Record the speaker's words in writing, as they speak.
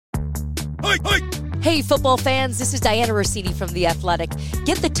Hey, football fans, this is Diana Rossini from The Athletic.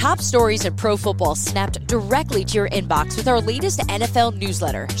 Get the top stories in pro football snapped directly to your inbox with our latest NFL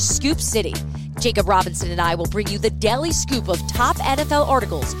newsletter, Scoop City. Jacob Robinson and I will bring you the daily scoop of top NFL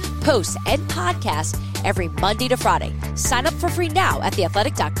articles, posts, and podcasts every Monday to Friday. Sign up for free now at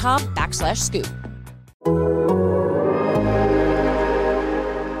theathletic.com/scoop.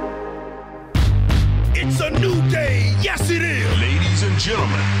 It's a new day. Yes, it is. Ladies and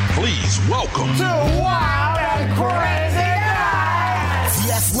gentlemen, please welcome to Wild and Crazy Nights.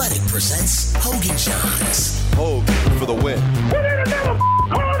 The Athletic presents Hogan Johns. Hogan for the win. Put in another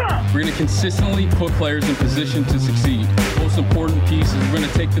corner. We're going to consistently put players in position to succeed. Most important piece is we're going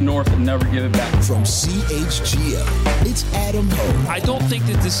to take the North and never give it back. From CHGO, it's Adam Hogue. I don't think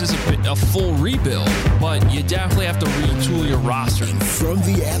that this is a full rebuild, but you definitely have to retool your roster. And from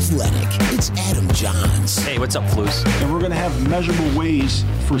The Athletic, it's Adam Johns. Hey, what's up, Flus? And we're going to have measurable ways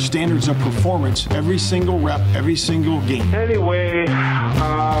for standards of performance every single rep, every single game. Anyway,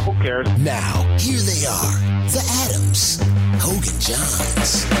 who cares? Now, here they are, the Adams, Hogan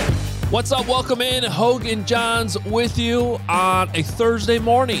Johns. What's up? Welcome in. Hogan Johns with you on a Thursday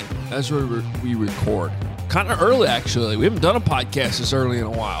morning as we record. Kind of early, actually. We haven't done a podcast this early in a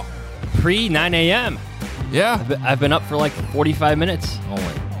while. Pre-9 a.m. Yeah. I've been up for like 45 minutes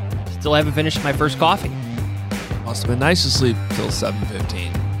only. Still haven't finished my first coffee. Must have been nice to sleep till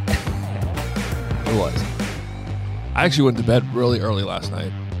 7:15. It was. I actually went to bed really early last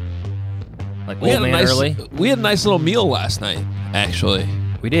night. Like old man early? We had a nice little meal last night, actually.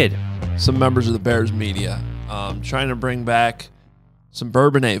 We did. Some members of the Bears media trying to bring back some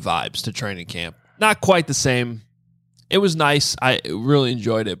Bourbonnais vibes to training camp. Not quite the same. It was nice. I really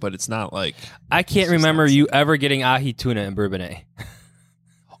enjoyed it, but it's not like... I can't remember you ever getting ahi tuna in Bourbonnais.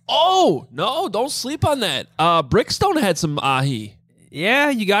 Oh, no, don't sleep on that. Brickstone had some ahi.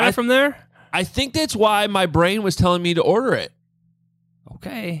 Yeah, you got it from there? I think that's why my brain was telling me to order it.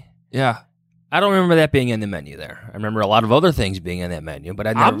 Okay. Yeah. I don't remember that being in the menu there. I remember a lot of other things being in that menu, but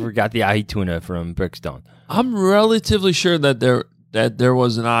I never got the ahi tuna from Brickstone. I'm relatively sure that there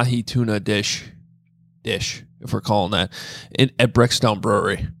was an ahi tuna dish, if we're calling that, at Brickstone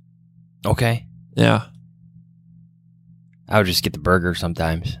Brewery. Okay. Yeah. I would just get the burger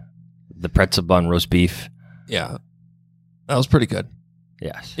sometimes. The pretzel bun, roast beef. Yeah. That was pretty good.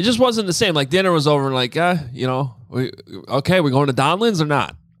 Yes. It just wasn't the same. Like, dinner was over and like, we're going to Donlands or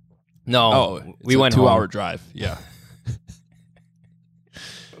not? No, we went 2-hour drive. Yeah.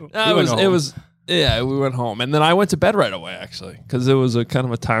 We went home. And then I went to bed right away, actually, because it was a kind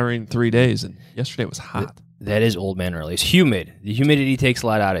of a tiring 3 days. And yesterday was hot. That is old man early. It's humid. The humidity takes a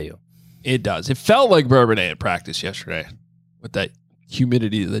lot out of you. It does. It felt like Bourbonnais at practice yesterday with that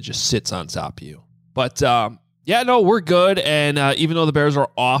humidity that just sits on top of you. But, we're good. And even though the Bears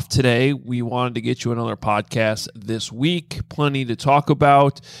are off today, we wanted to get you another podcast this week. Plenty to talk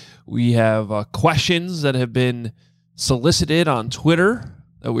about. We have questions that have been solicited on Twitter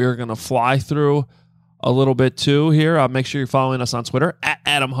that we are going to fly through a little bit too here. Make sure you're following us on Twitter at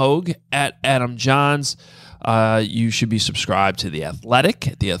Adam Hogue, at Adam Johns. You should be subscribed to The Athletic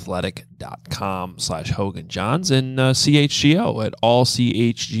at theathletic.com/Hogan Johns and CHGO at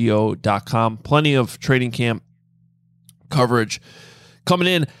allchgo.com. Plenty of training camp coverage coming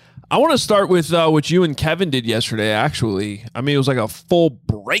in. I want to start with what you and Kevin did yesterday, actually. I mean, it was like a full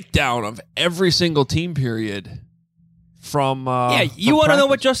breakdown of every single team period from you want to know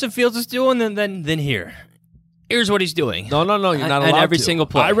what Justin Fields is doing? Then here's what he's doing. No, you're not allowed to. Every single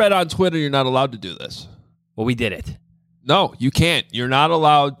play. I read on Twitter you're not allowed to do this. Well, we did it. No, you can't. You're not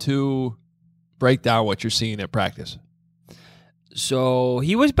allowed to break down what you're seeing at practice. So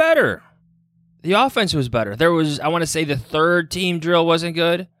he was better. The offense was better. I want to say the third team drill wasn't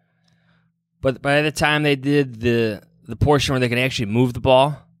good. But by the time they did the portion where they can actually move the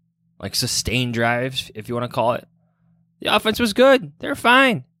ball, like sustained drives, if you want to call it, the offense was good. They're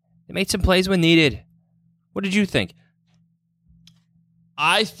fine. They made some plays when needed. What did you think?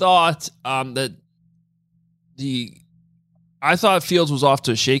 I thought I thought Fields was off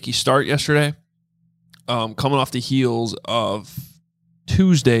to a shaky start yesterday, coming off the heels of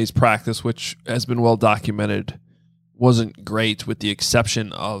Tuesday's practice, which has been well documented, wasn't great with the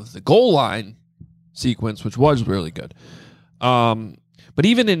exception of the goal line sequence, which was really good. But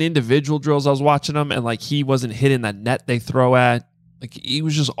even in individual drills, I was watching them, and like he wasn't hitting that net they throw at. Like he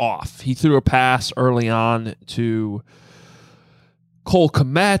was just off. He threw a pass early on to Cole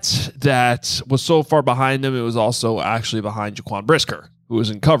Kmet that was so far behind him, it was also actually behind Jaquan Brisker, who was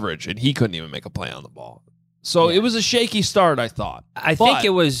in coverage, and he couldn't even make a play on the ball. So It was a shaky start, I thought. I think it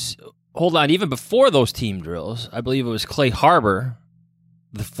was, hold on, even before those team drills, I believe it was Clay Harbor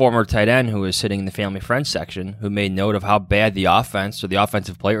the former tight end who was sitting in the family friends section who made note of how bad the offense or the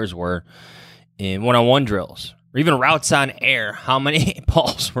offensive players were in one-on-one drills or even routes on air, how many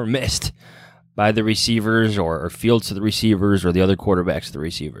balls were missed by the receivers or fields to the receivers or the other quarterbacks to the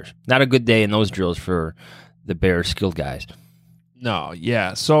receivers. Not a good day in those drills for the Bears skilled guys. No,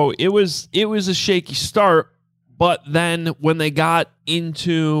 yeah. So it was a shaky start, but then when they got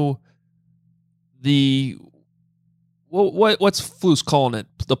into the what's Flus calling it?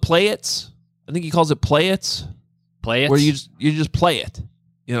 The play-its? I think he calls it play-its. Play-its? Where you just play it.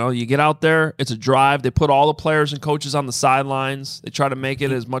 You know, you get out there, it's a drive. They put all the players and coaches on the sidelines. They try to make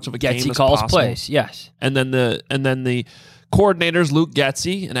it as much of a game as possible. Getsy calls plays, yes. And then the coordinators, Luke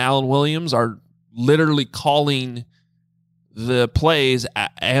Getsy and Alan Williams, are literally calling the plays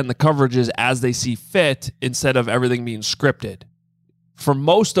and the coverages as they see fit instead of everything being scripted. For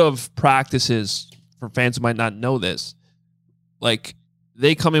most of practices, for fans who might not know this, like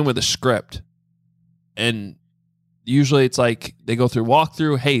they come in with a script, and usually it's like they go through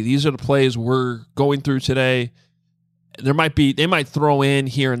walkthrough. Hey, these are the plays we're going through today. They might throw in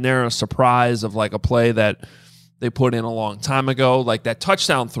here and there a surprise of like a play that they put in a long time ago, like that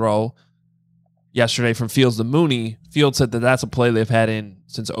touchdown throw yesterday from Fields to Mooney. Fields said that that's a play they've had in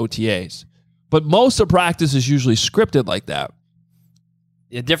since OTAs. But most of practice is usually scripted like that.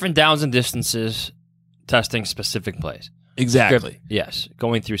 Yeah, different downs and distances, testing specific plays. Exactly. Yes,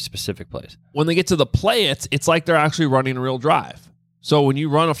 going through specific plays. When they get to the play, it's like they're actually running a real drive. So when you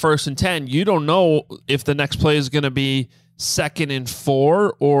run a 1st and 10, you don't know if the next play is going to be 2nd and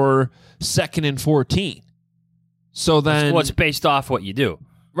 4 or 2nd and 14. So then, well, it's based off what you do.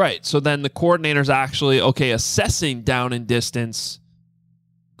 Right. So then the coordinator's actually, assessing down and distance,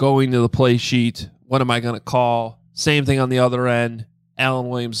 going to the play sheet. What am I going to call? Same thing on the other end. Alan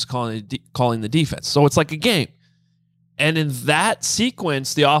Williams is calling the defense. So it's like a game. And in that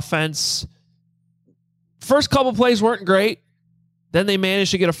sequence, the offense, first couple plays weren't great. Then they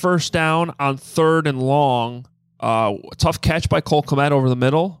managed to get a first down on 3rd and long. Tough catch by Cole Kmet over the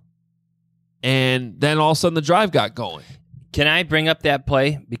middle. And then all of a sudden the drive got going. Can I bring up that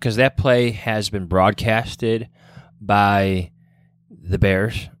play? Because that play has been broadcasted by the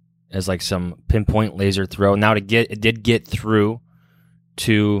Bears as like some pinpoint laser throw. Now it did get through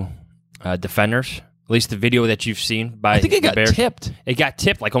to defenders. At least the video that you've seen by I think it the got Bears. tipped. It got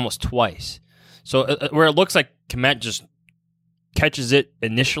tipped like almost twice. So where it looks like Kmet just catches it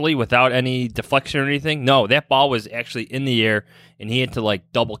initially without any deflection or anything. No, that ball was actually in the air, and he had to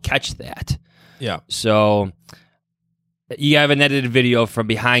like double catch that. Yeah. So you have an edited video from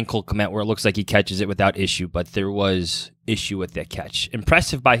behind Cole Kmet where it looks like he catches it without issue, but there was issue with that catch.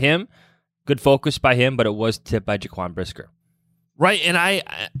 Impressive by him. Good focus by him, but it was tipped by Jaquan Brisker. Right, and I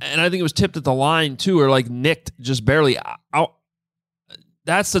think it was tipped at the line too, or like nicked just barely out.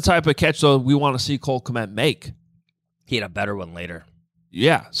 That's the type of catch though we want to see Cole Kmet make. He had a better one later.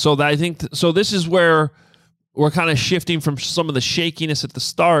 Yeah, so I think so. This is where we're kind of shifting from some of the shakiness at the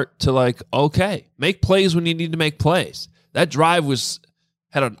start to like, okay, make plays when you need to make plays. That drive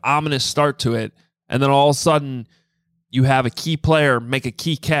had an ominous start to it, and then all of a sudden you have a key player make a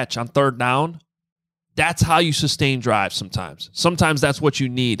key catch on 3rd down. That's how you sustain drives sometimes. Sometimes that's what you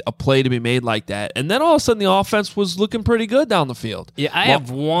need, a play to be made like that. And then all of a sudden the offense was looking pretty good down the field. Yeah, I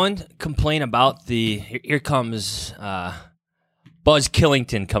have one complaint about here comes Buzz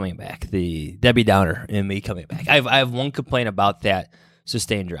Killington coming back, the Debbie Downer in me coming back. I have one complaint about that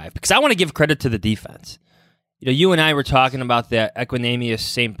sustained drive because I want to give credit to the defense. You know, you and I were talking about that Equanimeous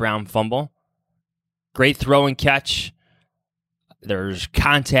St. Brown fumble. Great throw and catch. There's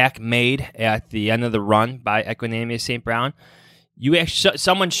contact made at the end of the run by Equanimeous St. Brown.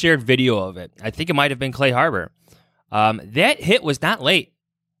 Someone shared video of it. I think it might have been Clay Harbor. That hit was not late.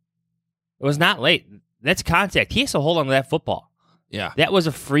 It was not late. That's contact. He has to hold on to that football. Yeah. That was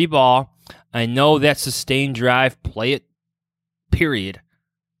a free ball. I know that sustained drive, play it, period,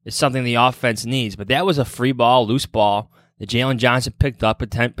 is something the offense needs. But that was a free ball, loose ball that Jalen Johnson picked up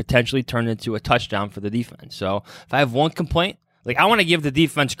and potentially turned into a touchdown for the defense. So if I have one complaint, like I want to give the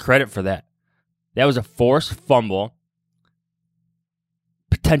defense credit for that. That was a forced fumble,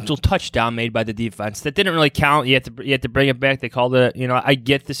 potential touchdown made by the defense that didn't really count. You had to bring it back. They called it. You know, I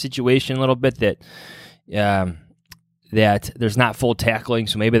get the situation a little bit that that there's not full tackling,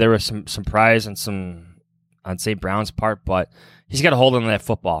 so maybe there was some surprise on St. Brown's part, but he's got to hold on to that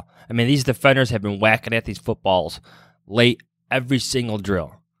football. I mean, these defenders have been whacking at these footballs late every single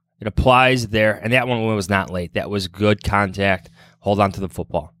drill. It applies there, and that one was not late. That was good contact. Hold on to the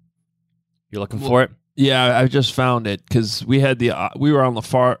football. You're looking for it? Yeah, I just found it because we had we were on the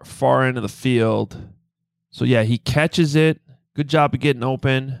far end of the field. So yeah, he catches it. Good job of getting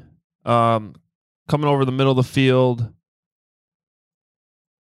open. Coming over the middle of the field.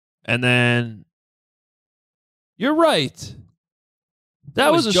 And then you're right.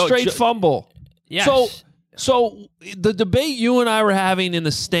 That was a straight fumble. Yes. So the debate you and I were having in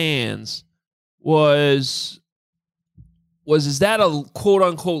the stands was is that a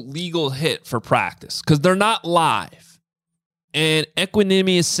quote-unquote legal hit for practice? Because they're not live. And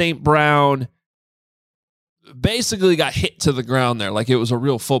Equanimeous St. Brown basically got hit to the ground there like it was a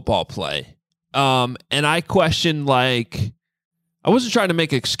real football play. And I questioned, like, I wasn't trying to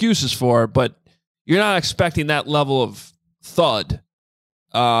make excuses for it, but you're not expecting that level of thud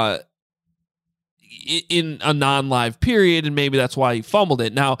in a non-live period, and maybe that's why he fumbled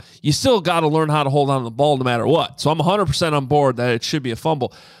it. Now, you still got to learn how to hold on to the ball no matter what. So I'm 100% on board that it should be a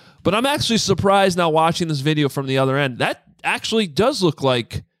fumble. But I'm actually surprised now watching this video from the other end. That actually does look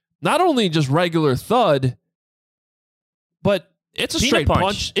like not only just regular thud, but it's a straight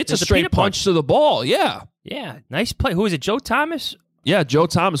punch. It's a straight punch to the ball. Yeah. Yeah. Nice play. Who is it? Joe Thomas? Yeah, Joe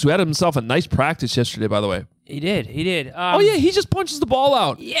Thomas, who had himself a nice practice yesterday, by the way. He did. He just punches the ball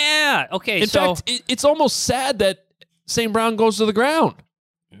out. Yeah. Okay. In fact, it's almost sad that St. Brown goes to the ground.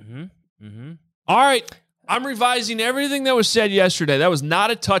 All right. I'm revising everything that was said yesterday. That was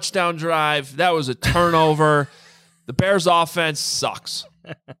not a touchdown drive. That was a turnover. The Bears' offense sucks.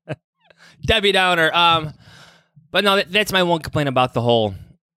 Debbie Downer. But no, that's my one complaint about the whole.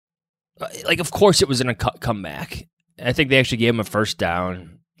 Like, of course, it was in a comeback. I think they actually gave him a first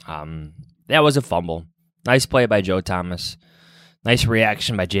down. That was a fumble. Nice play by Joe Thomas. Nice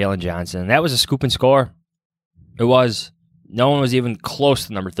reaction by Jalen Johnson. That was a scoop and score. It was. No one was even close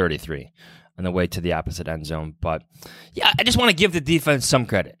to number 33 on the way to the opposite end zone. But, yeah, I just want to give the defense some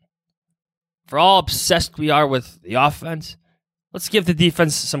credit. For all obsessed we are with the offense, let's give the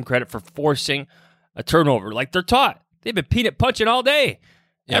defense some credit for forcing a turnover like they're taught. They've been peanut punching all day.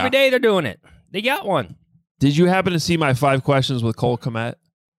 Yeah. Every day they're doing it. They got one. Did you happen to see my 5 questions with Cole Kmet?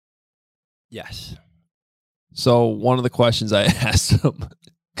 Yes. So one of the questions I asked him,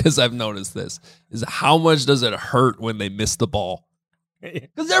 because I've noticed this, is how much does it hurt when they miss the ball?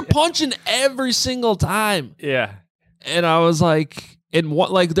 Because they're punching every single time. Yeah. And I was like,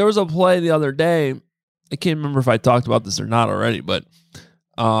 there was a play the other day. I can't remember if I talked about this or not already, but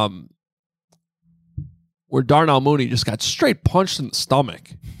where Darnell Mooney just got straight punched in the stomach.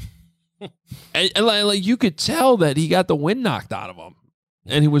 and like you could tell that he got the wind knocked out of him.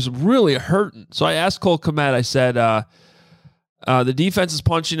 And he was really hurting. So I asked Cole Kmet, I said, the defense is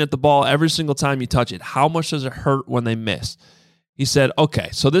punching at the ball every single time you touch it. How much does it hurt when they miss? He said, okay,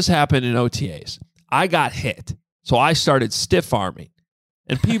 so this happened in OTAs. I got hit, so I started stiff arming.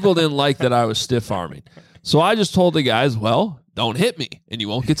 And people didn't like that I was stiff arming. So I just told the guys, well, don't hit me, and you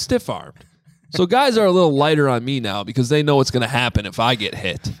won't get stiff armed. So guys are a little lighter on me now because they know what's going to happen if I get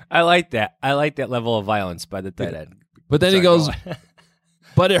hit. I like that. I like that level of violence by the tight end. But then he goes...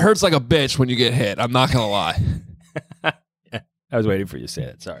 But it hurts like a bitch when you get hit. I'm not going to lie. I was waiting for you to say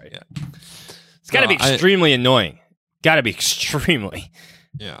that. Sorry. Yeah. It's got to be extremely annoying. Got to be extremely.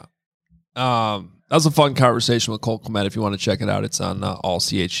 Yeah. That was a fun conversation with Cole Kmet. If you want to check it out, it's on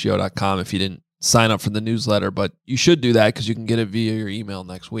allchgo.com if you didn't sign up for the newsletter. But you should do that because you can get it via your email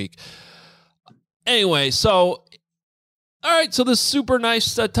next week. Anyway, so, all right. So this super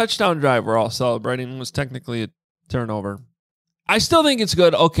nice touchdown drive we're all celebrating was technically a turnover. I still think it's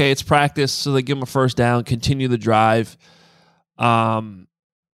good. Okay, it's practice, so they give them a first down, continue the drive. They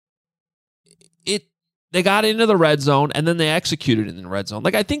got into the red zone, and then they executed in the red zone.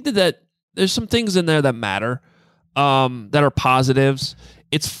 Like, I think that there's some things in there that matter, that are positives.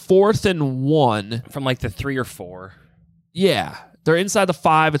 It's 4th and 1. From like the 3 or 4. Yeah. They're inside the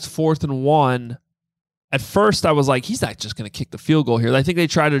 5. It's 4th and 1. At first, I was like, he's not just going to kick the field goal here. I think they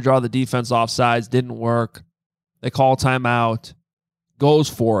tried to draw the defense off sides. Didn't work. They call timeout. Goes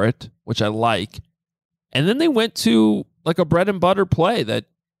for it, which I like. And then they went to like a bread and butter play that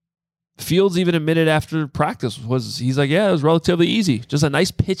Fields even admitted after practice he's like, yeah, it was relatively easy. Just a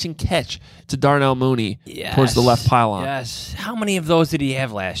nice pitch and catch to Darnell Mooney towards the left pylon. Yes. How many of those did he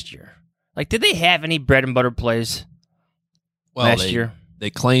have last year? Like, did they have any bread and butter plays last year?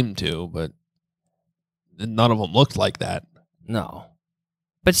 They claimed to, but none of them looked like that. No.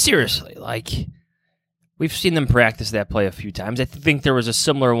 But seriously, like, we've seen them practice that play a few times. I think there was a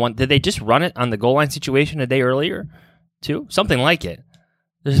similar one. Did they just run it on the goal line situation a day earlier, too? Something like it.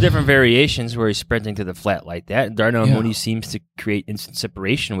 There's different variations where he's sprinting to the flat like that. And Darnell Mooney seems to create instant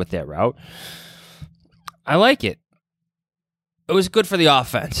separation with that route. I like it. It was good for the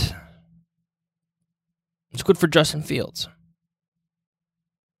offense. It's good for Justin Fields.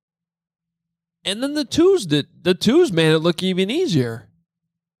 And then the twos made it look even easier.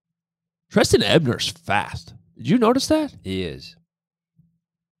 Treston Ebner's fast. Did you notice that? He is.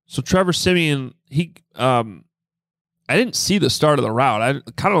 So Trevor Siemian, I didn't see the start of the route.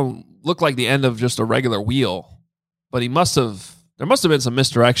 I kind of looked like the end of just a regular wheel, but there must have been some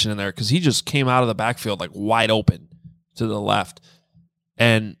misdirection in there because he just came out of the backfield like wide open to the left,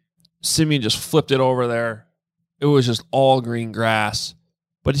 and Siemian just flipped it over there. It was just all green grass,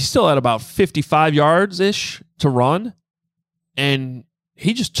 but he still had about 55 yards ish to run, and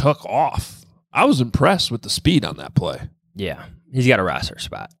he just took off. I was impressed with the speed on that play. Yeah, he's got a roster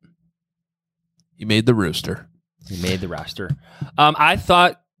spot. He made the rooster. He made the roster. I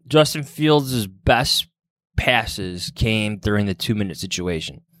thought Justin Fields' best passes came during the 2-minute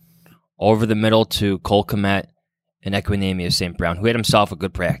situation. Over the middle to Cole Kmet and Equanimeous St. Brown, who had himself a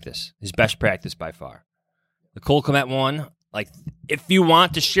good practice. His best practice by far. The Cole Kmet one, like, if you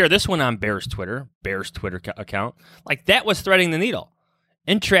want to share this one on Bears Twitter account, like, that was threading the needle.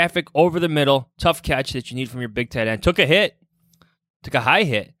 In traffic, over the middle, tough catch that you need from your big tight end. Took a hit. Took a high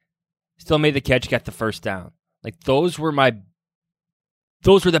hit. Still made the catch, got the first down. Like, those were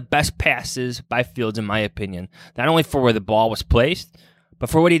the best passes by Fields, in my opinion. Not only for where the ball was placed,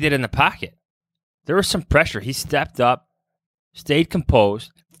 but for what he did in the pocket. There was some pressure. He stepped up, stayed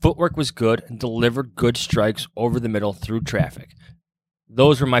composed, footwork was good, and delivered good strikes over the middle through traffic.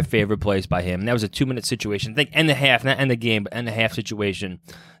 Those were my favorite plays by him. And that was a 2-minute situation. I think end the half, not end the game, but end the half situation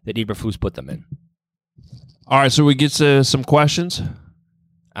that Eberflus put them in. All right, so we get to some questions. All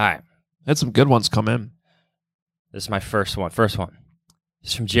right. Had some good ones come in. This is my first one. This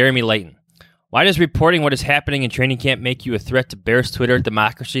is from Jeremy Layton. Why does reporting what is happening in training camp make you a threat to Bears Twitter,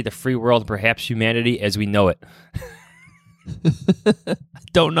 democracy, the free world, and perhaps humanity as we know it? I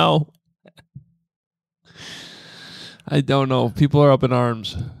don't know. People are up in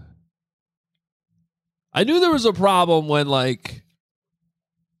arms. I knew there was a problem when, like,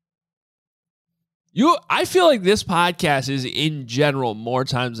 I feel like this podcast is, in general, more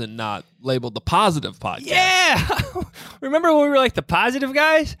times than not, labeled the positive podcast. Yeah! Remember when we were, like, the positive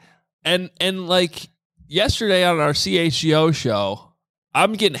guys? And like, yesterday on our CHGO show,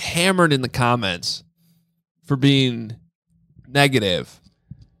 I'm getting hammered in the comments for being negative.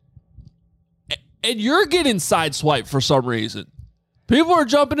 And you're getting sideswiped for some reason. People are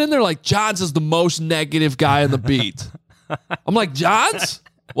jumping in there like, Johns is the most negative guy on the beat. I'm like, Johns?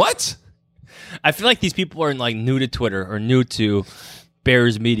 What? I feel like these people are like new to Twitter or new to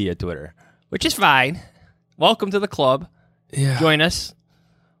Bears media Twitter, which is fine. Welcome to the club. Yeah. Join us.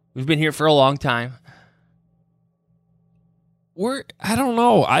 We've been here for a long time. I don't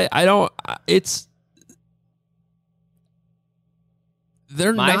know.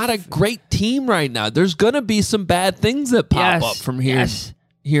 They're not a great team right now. There's going to be some bad things that pop up from here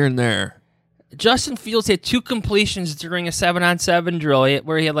and there. Justin Fields had 2 completions during a 7-on-7 drill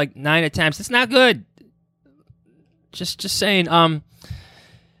where he had like 9 attempts. That's not good. Just saying.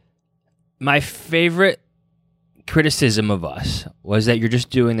 My favorite criticism of us was that you're just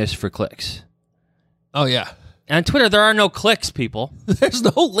doing this for clicks. Oh, yeah. On Twitter, there are no clicks, people. There's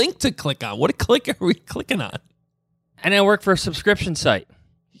no link to click on. What click are we clicking on? And I work for a subscription site.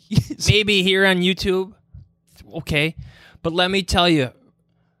 Maybe here on YouTube. Okay. But let me tell you,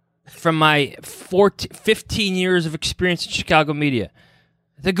 from my 15 years of experience in Chicago media,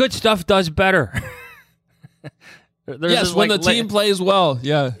 the good stuff does better. Yes, when the team plays well.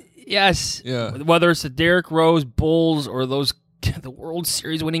 Yeah. Yes. Yeah. Whether it's the Derrick Rose Bulls or the World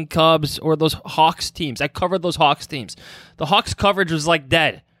Series winning Cubs or those Hawks teams. I covered those Hawks teams. The Hawks coverage was like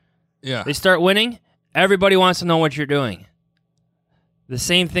dead. Yeah. They start winning, everybody wants to know what you're doing. The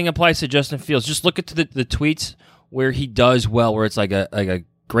same thing applies to Justin Fields. Just look at the tweets where he does well, where it's like a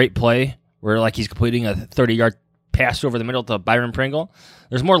great play, where like he's completing a 30-yard pass over the middle to Byron Pringle.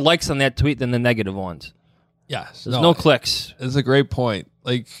 There's more likes on that tweet than the negative ones. Yes. There's no clicks. It's a great point.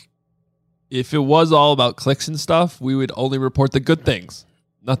 Like, if it was all about clicks and stuff, we would only report the good things,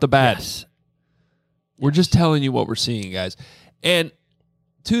 not the bad. Yes. We're just telling you what we're seeing, guys. And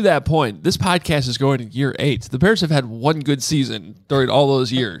to that point, this podcast is going in year 8. The Bears have had one good season during all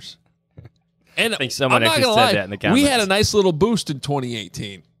those years. And I think someone actually said that in the comments. We had a nice little boost in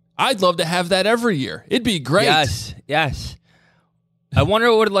 2018. I'd love to have that every year. It'd be great. Yes. I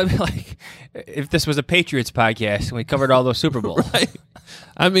wonder what it would be like if this was a Patriots podcast and we covered all those Super Bowls. Right.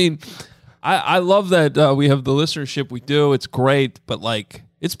 I mean, I love that we have the listenership we do. It's great, but like,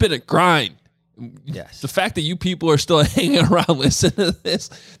 it's been a grind. Yes. The fact that you people are still hanging around listening to this,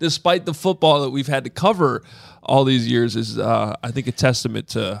 despite the football that we've had to cover all these years, is, I think, a testament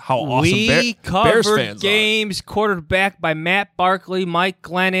to how awesome Bears fans games are. Quarterbacked by Matt Barkley, Mike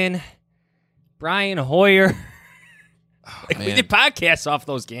Glennon, Brian Hoyer. We Man. did podcasts off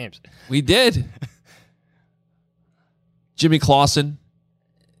those games. We did. Jimmy Clausen.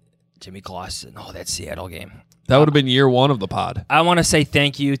 Jimmy Clausen. Oh, that Seattle game. That would have been year one of the pod. I want to say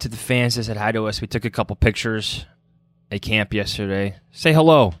thank you to the fans that said hi to us. We took a couple pictures at camp yesterday. Say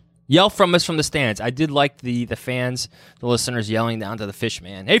hello. Yell from us from the stands. I did like the fans, the listeners yelling down to the fish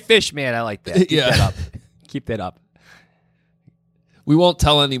man. Hey, fish man, I like that. Keep that up. Keep that up. We won't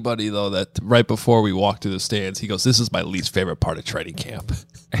tell anybody, though, that right before we walked through the stands, he goes, this is my least favorite part of training camp.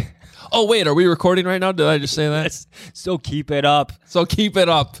 Oh, wait, are we recording right now? Did I just say that? So keep it up. So keep it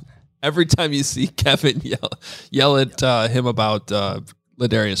up. Every time you see Kevin yell at him about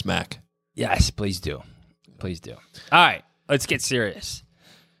Ladarius Mack. Yes, please do. Please do. All right, let's get serious.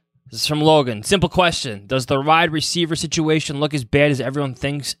 This is from Logan. Simple question. Does the wide receiver situation look as bad as everyone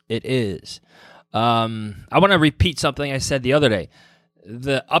thinks it is? I want to repeat something I said the other day.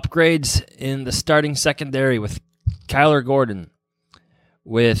 The upgrades in the starting secondary with Kyler Gordon,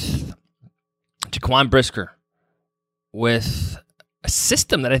 with Jaquan Brisker, with a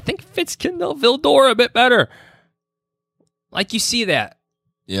system that I think fits Kendall Vildor a bit better. Like, you see that.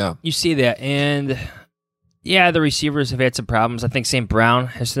 Yeah. You see that. And, yeah, the receivers have had some problems. I think St. Brown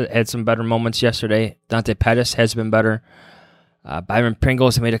has had some better moments yesterday. Dante Pettis has been better. Byron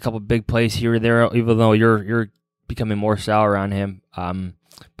Pringles made a couple big plays here or there, even though you're becoming more sour on him.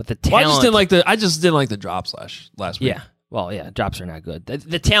 But the talent... Well, I just didn't like the drops last week. Yeah. Well, yeah, drops are not good.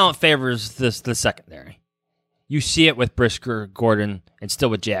 The talent favors the secondary. You see it with Brisker, Gordon, and still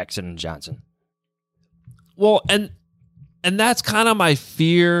with Jackson and Johnson. Well, and that's kind of my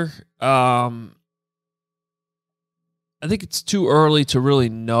fear. I think it's too early to really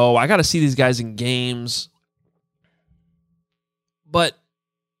know. I got to see these guys in games. But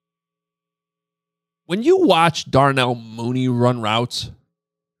when you watch Darnell Mooney run routes,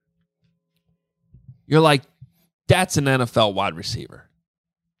 you're like, that's an NFL wide receiver.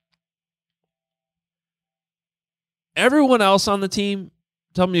 Everyone else on the team,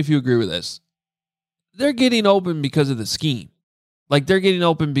 tell me if you agree with this. They're getting open because of the scheme. Like, they're getting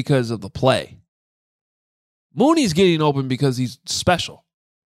open because of the play. Mooney's getting open because he's special.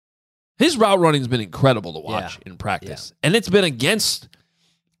 His route running has been incredible to watch in practice. Yeah. And it's been against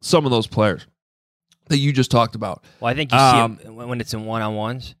some of those players that you just talked about. Well, I think you see it when it's in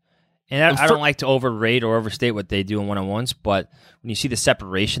one-on-ones. And I don't like to overrate or overstate what they do in one-on-ones, but when you see the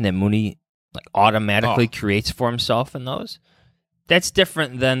separation that Mooney automatically creates for himself in those, that's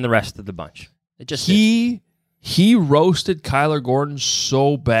different than the rest of the bunch. It just He roasted Kyler Gordon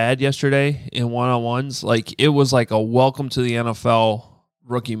so bad yesterday in one-on-ones. Like, it was like a welcome to the NFL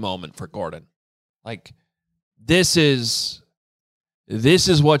rookie moment for Gordon. Like, this is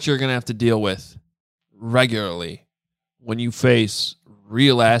what you're going to have to deal with regularly when you face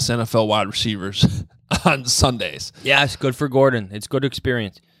real-ass NFL wide receivers on Sundays. Yeah, it's good for Gordon. It's good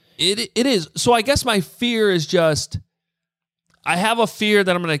experience. It is. So I guess my fear is just, I have a fear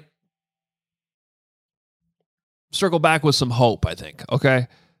that I'm going to circle back with some hope, I think. Okay?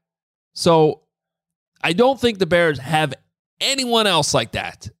 So I don't think the Bears have anyone else like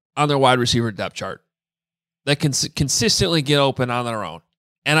that on their wide receiver depth chart that can consistently get open on their own.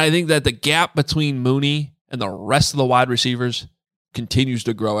 And I think that the gap between Mooney and the rest of the wide receivers continues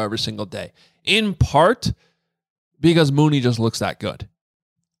to grow every single day. In part because Mooney just looks that good.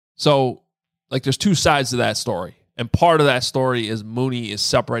 So, like, there's two sides to that story. And part of that story is Mooney is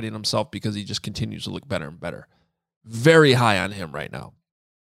separating himself because he just continues to look better and better. Very high on him right now.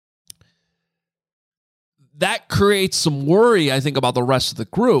 That creates some worry, I think, about the rest of the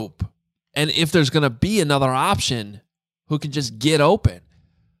group. And if there's going to be another option who can just get open.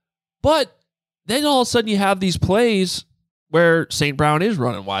 But then all of a sudden you have these plays where St. Brown is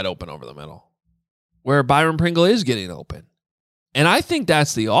running wide open over the middle, where Byron Pringle is getting open. And I think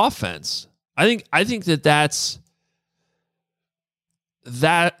that's the offense. I think that's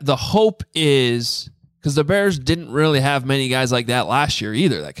the hope is, because the Bears didn't really have many guys like that last year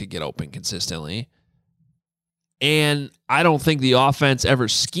either that could get open consistently. And I don't think the offense ever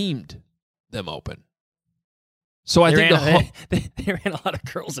schemed them open. So I think they ran a lot of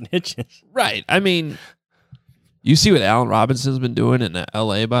curls and hitches. Right. I mean, you see what Allen Robinson's been doing in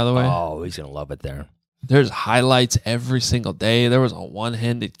LA, by the way? Oh, he's going to love it there. There's highlights every single day. There was a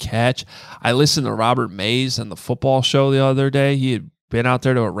one-handed catch. I listened to Robert Mays on the football show the other day. He had been out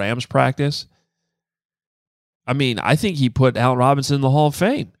there to a Rams practice. I mean, I think he put Allen Robinson in the Hall of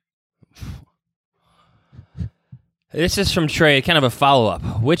Fame. This is from Trey, kind of a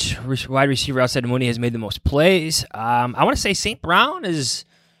follow-up. Which wide receiver outside of Mooney has made the most plays? I want to say St. Brown is...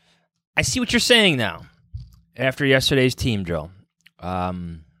 I see what you're saying now after yesterday's team drill.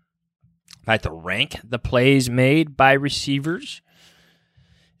 I had to rank the plays made by receivers.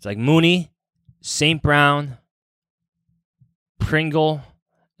 It's like Mooney, St. Brown, Pringle.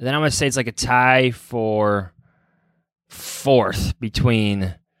 And then I'm going to say it's like a tie for fourth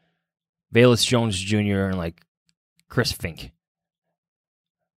between Velus Jones Jr. and like Chris Fink.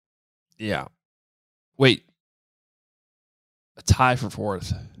 Yeah. Wait. A tie for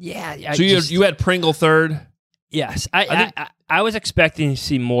fourth. Yeah. So you had Pringle third? Yes. I was expecting to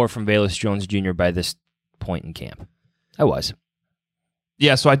see more from Velus Jones Jr. by this point in camp. I was.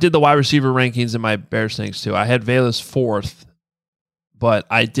 Yeah, so I did the wide receiver rankings in my Bears things too. I had Velus fourth, but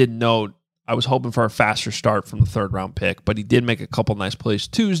I did note I was hoping for a faster start from the third round pick, but he did make a couple nice plays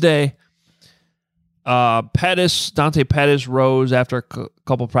Tuesday. Dante Pettis rose after a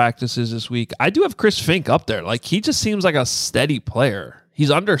couple practices this week. I do have Chris Fink up there. Like, he just seems like a steady player. He's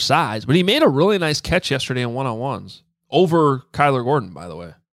undersized, but he made a really nice catch yesterday in one-on-ones over Kyler Gordon, by the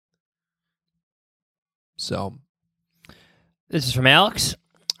way. So, this is from Alex.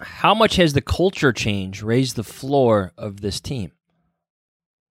 How much has the culture change raised the floor of this team?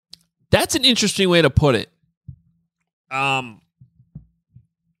 That's an interesting way to put it.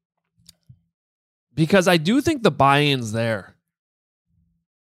 Because I do think the buy-in's there.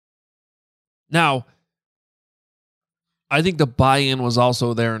 Now, I think the buy-in was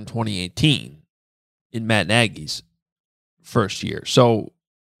also there in 2018 in Matt Nagy's first year. So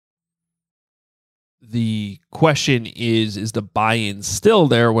the question is the buy-in still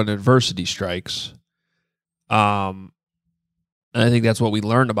there when adversity strikes? And I think that's what we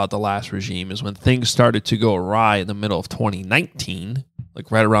learned about the last regime is when things started to go awry in the middle of 2019, like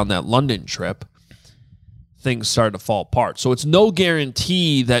right around that London trip, things started to fall apart. So it's no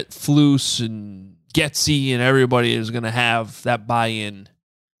guarantee that Flus and Getsy and everybody is going to have that buy-in,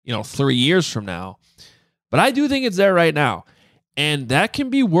 3 years from now. But I do think it's there right now. And that can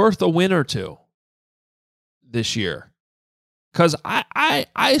be worth a win or two this year. Because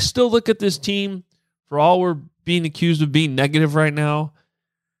I still look at this team, for all we're being accused of being negative right now,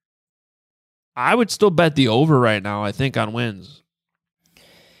 I would still bet the over right now, I think, on wins.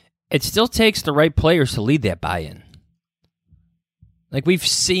 It still takes the right players to lead that buy-in. Like, we've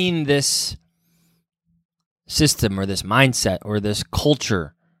seen this system or this mindset or this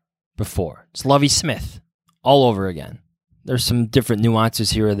culture before. It's Lovie Smith all over again. There's some different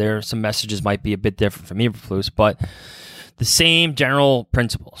nuances here or there. Some messages might be a bit different from Eberflus, but the same general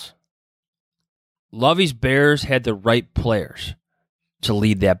principles. Lovie's Bears had the right players to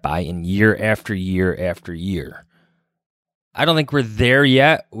lead that buy-in year after year after year. I don't think we're there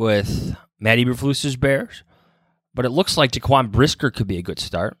yet with Matt Eberflus's Bears, but it looks like Jaquan Brisker could be a good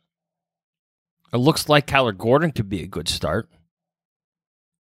start. It looks like Kyler Gordon could be a good start.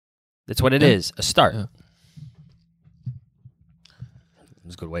 That's what it is, a start. Yeah.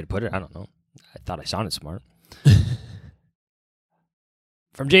 That's a good way to put it. I don't know. I thought I sounded smart.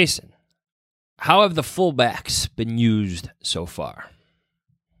 From Jason, how have the fullbacks been used so far?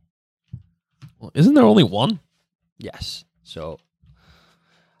 Well, isn't there only one? Yes. So,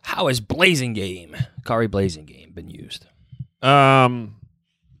 how has Kari Blasingame been used?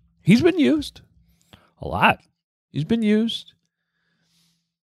 He's been used. A lot. He's been used.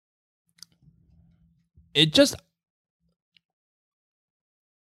 The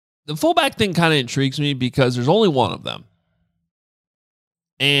fullback thing kind of intrigues me because there's only one of them.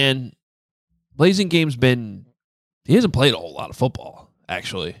 And Blazingame's he hasn't played a whole lot of football,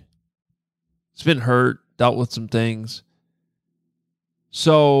 actually. He's been hurt, dealt with some things.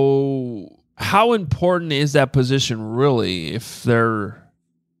 So how important is that position really if they're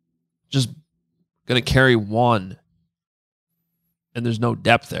just going to carry one and there's no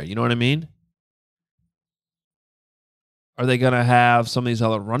depth there? You know what I mean? Are they going to have some of these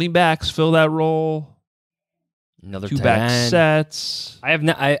other running backs fill that role? Another two back sets.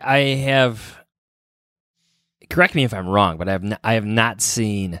 I have. Correct me if I'm wrong, but I have not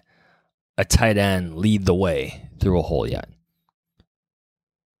seen a tight end lead the way through a hole yet.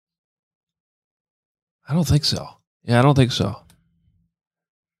 I don't think so. Yeah, I don't think so.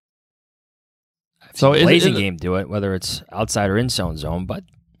 I've seen Blasingame do it, whether it's outside or in zone, but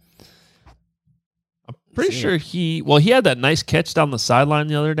I'm pretty sure he had that nice catch down the sideline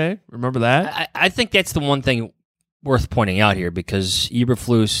the other day. Remember that? I think that's the one thing worth pointing out here because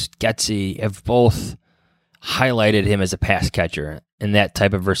Eberflus, Getsy have both highlighted him as a pass catcher and that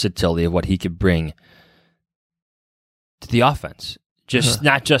type of versatility of what he could bring to the offense.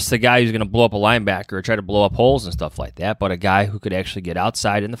 Not just the guy who's going to blow up a linebacker or try to blow up holes and stuff like that, but a guy who could actually get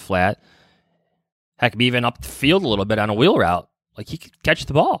outside in the flat, heck, even up the field a little bit on a wheel route. Like, he could catch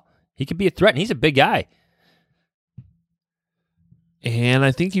the ball. He could be a threat, and he's a big guy. And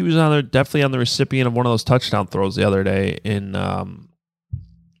I think he was definitely on the recipient of one of those touchdown throws the other day in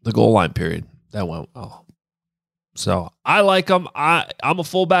the goal line period. That went well. So I like him. I'm a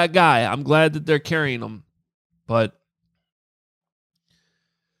fullback guy. I'm glad that they're carrying him. But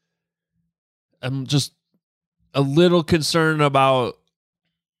I'm just a little concerned about.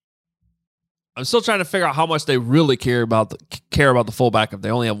 I'm still trying to figure out how much they really care about the fullback if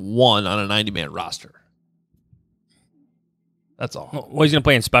they only have one on a 90-man roster. That's all. Well, he's going to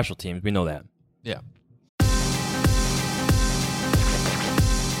play in special teams. We know that. Yeah.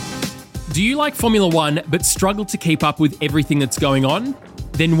 Do you like Formula One but struggle to keep up with everything that's going on?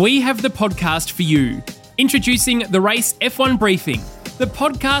 Then we have the podcast for you. Introducing the Race F1 Briefing, the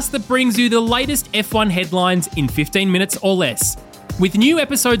podcast that brings you the latest F1 headlines in 15 minutes or less. With new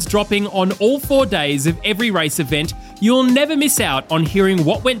episodes dropping on all 4 days of every race event, you'll never miss out on hearing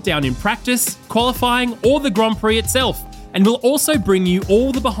what went down in practice, qualifying, or the Grand Prix itself. And we'll also bring you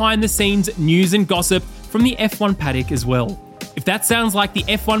all the behind-the-scenes news and gossip from the F1 paddock as well. If that sounds like the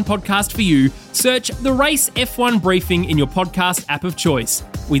F1 podcast for you, search the Race F1 Briefing in your podcast app of choice.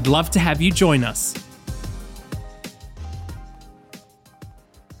 We'd love to have you join us.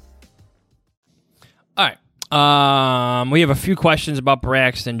 All right. We have a few questions about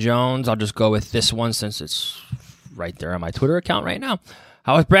Braxton Jones. I'll just go with this one since it's right there on my Twitter account right now.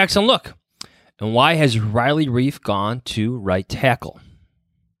 How does Braxton look? And why has Riley Reiff gone to right tackle?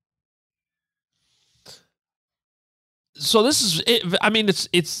 So this is it. I mean,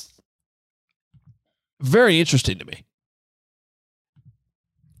 it's very interesting to me.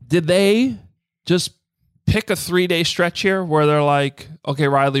 Did they just pick a 3-day stretch here where they're like, okay,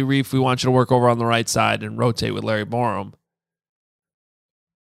 Riley Reiff, we want you to work over on the right side and rotate with Larry Borom.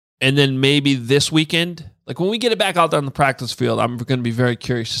 And then maybe this weekend, like when we get it back out there on the practice field, I'm going to be very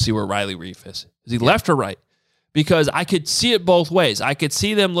curious to see where Riley Reiff is. Is he left or right? Because I could see it both ways. I could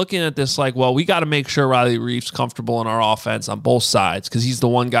see them looking at this like, well, we got to make sure Riley Reiff's comfortable in our offense on both sides because he's the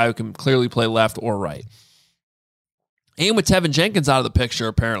one guy who can clearly play left or right. And with Tevin Jenkins out of the picture,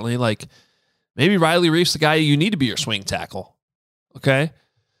 apparently, like maybe Riley Reiff's the guy you need to be your swing tackle. Okay?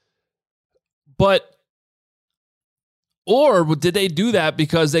 Or did they do that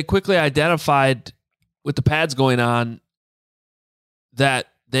because they quickly identified with the pads going on that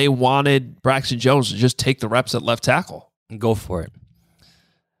they wanted Braxton Jones to just take the reps at left tackle? And go for it.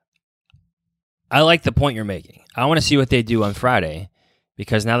 I like the point you're making. I want to see what they do on Friday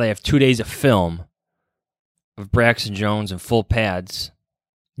because now they have 2 days of film of Braxton Jones in full pads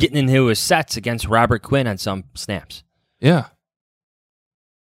getting into his sets against Robert Quinn on some snaps. Yeah.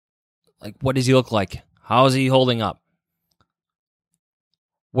 Like, what does he look like? How is he holding up?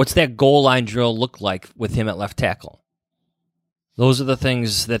 What's that goal line drill look like with him at left tackle? Those are the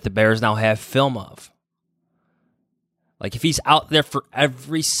things that the Bears now have film of. Like, if he's out there for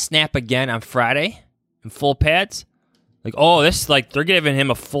every snap again on Friday in full pads, like, oh, this, like, they're giving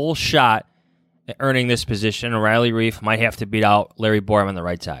him a full shot at earning this position, and Riley Reiff might have to beat out Larry Borom on the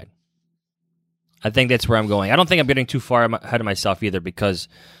right side. I think that's where I'm going. I don't think I'm getting too far ahead of myself either because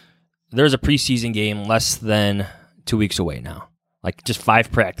there's a preseason game less than 2 weeks away now. Like, just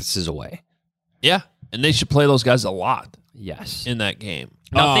 5 practices away. Yeah, and they should play those guys a lot. Yes. In that game.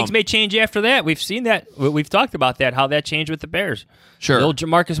 Now, things may change after that. We've seen that. We've talked about that, how that changed with the Bears. Sure. The old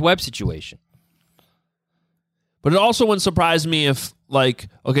Jamarcus Webb situation. But it also wouldn't surprise me if, like,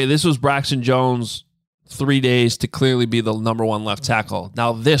 okay, this was Braxton Jones 3 days to clearly be the number one left tackle.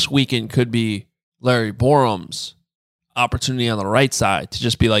 Now, this weekend could be Larry Borom's opportunity on the right side to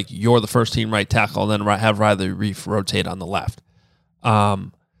just be like, you're the first team right tackle, and then have Riley Reiff rotate on the left.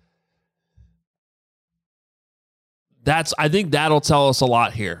 I think that'll tell us a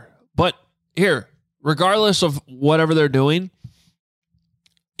lot here. But here, regardless of whatever they're doing,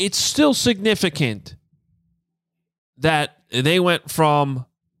 it's still significant that they went from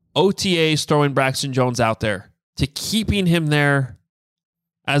OTAs throwing Braxton Jones out there to keeping him there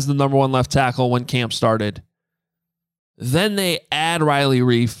as the number one left tackle when camp started. Then they add Riley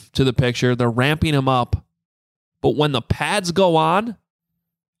Reiff to the picture. They're ramping him up. But when the pads go on,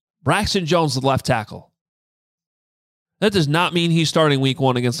 Braxton Jones is the left tackle. That does not mean he's starting week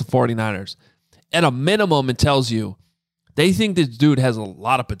 1 against the 49ers. At a minimum, it tells you they think this dude has a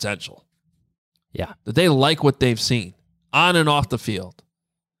lot of potential. Yeah. That they like what they've seen on and off the field.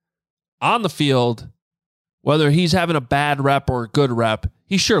 On the field, whether he's having a bad rep or a good rep,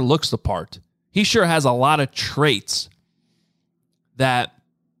 he sure looks the part. He sure has a lot of traits that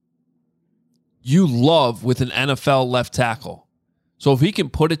you love with an NFL left tackle. So if he can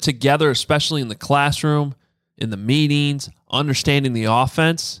put it together, especially in the classroom, in the meetings, understanding the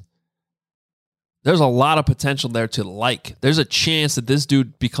offense, there's a lot of potential there to like. There's a chance that this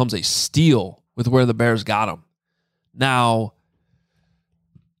dude becomes a steal with where the Bears got him. Now,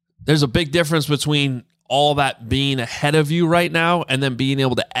 there's a big difference between all that being ahead of you right now and then being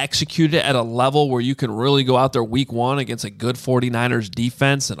able to execute it at a level where you can really go out there week one against a good 49ers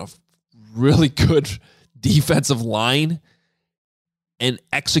defense and a really good defensive line and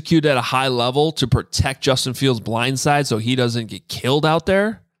execute at a high level to protect Justin Fields' blind side so he doesn't get killed out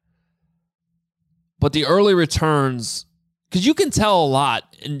there. But the early returns, because you can tell a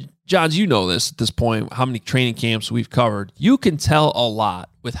lot, and Johns, you know this at this point, how many training camps we've covered. You can tell a lot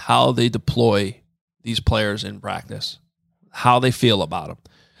with how they deploy these players in practice, how they feel about them.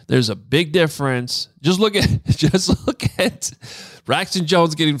 There's a big difference. Just look at Braxton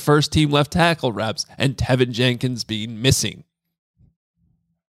Jones getting first team left tackle reps and Tevin Jenkins being missing.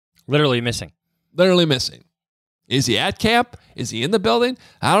 Literally missing. Literally missing. Is he at camp? Is he in the building?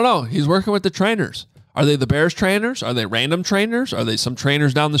 I don't know. He's working with the trainers. Are they the Bears trainers? Are they random trainers? Are they some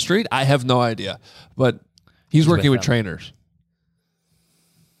trainers down the street? I have no idea. But he's working with trainers.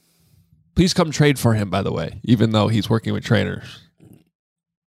 Please come trade for him, by the way, even though he's working with trainers.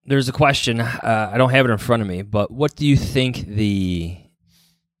 There's a question. I don't have it in front of me, but what do you think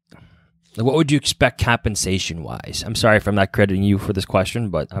what would you expect compensation-wise? I'm sorry if I'm not crediting you for this question,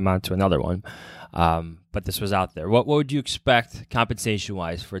 but I'm on to another one. But this was out there. What would you expect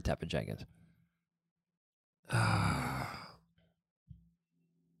compensation-wise for Tevin Jenkins? A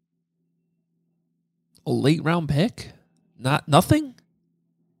late round pick? Nothing?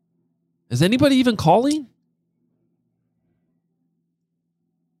 Is anybody even calling?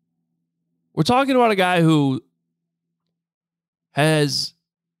 We're talking about a guy who has,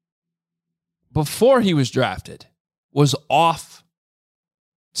 before he was drafted, was off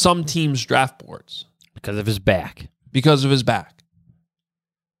some teams' draft boards. Because of his back. Because of his back.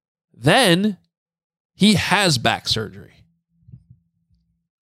 Then he has back surgery.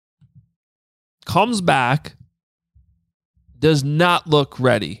 Comes back, does not look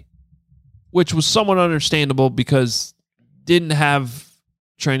ready, which was somewhat understandable because didn't have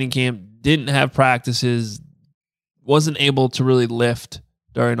training camp, didn't have practices, wasn't able to really lift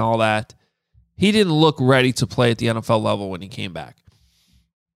during all that. He didn't look ready to play at the NFL level when he came back.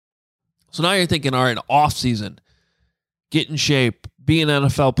 So now you're thinking, all right, off season, get in shape, be an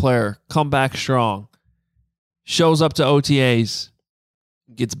NFL player, come back strong, shows up to OTAs,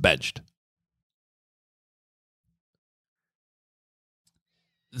 gets benched.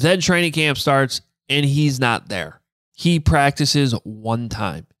 Then training camp starts, and he's not there. He practices one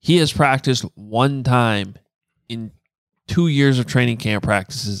time. He has practiced one time in 2 years of training camp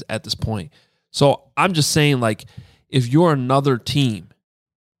practices at this point. So I'm just saying, like, if you're another team,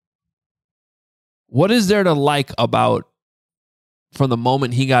 what is there to like about from the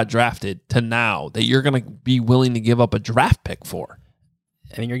moment he got drafted to now that you're going to be willing to give up a draft pick for?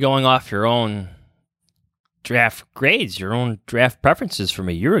 I mean, you're going off your own draft grades, your own draft preferences from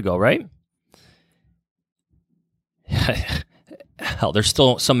a year ago, right? Hell, there's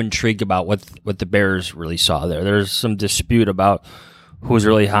still some intrigue about what the Bears really saw there. There's some dispute about who's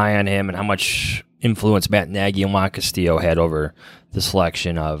really high on him and how much influence Matt Nagy and Juan Castillo had over the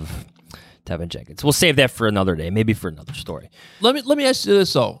selection of Tevin Jenkins. We'll save that for another day, maybe for another story. Let me ask you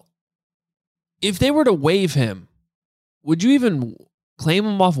this, though. If they were to waive him, would you even claim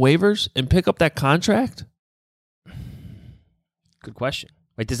him off waivers and pick up that contract? Good question.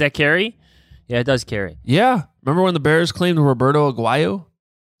 Wait, does that carry? Yeah, it does carry. Yeah. Remember when the Bears claimed Roberto Aguayo?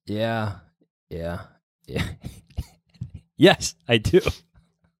 Yeah. Yes, I do.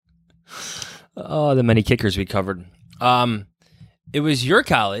 Oh, the many kickers we covered. It was your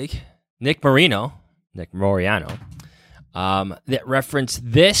colleague, Nick Moriano, that referenced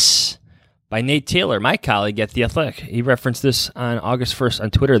this by Nate Taylor, my colleague at The Athletic. He referenced this on August 1st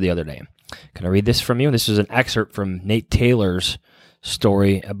on Twitter the other day. Can I read this from you? This is an excerpt from Nate Taylor's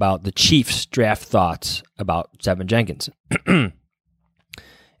story about the Chiefs' draft thoughts about Tevin Jenkins.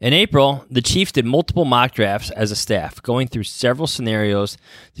 In April, the Chiefs did multiple mock drafts as a staff, going through several scenarios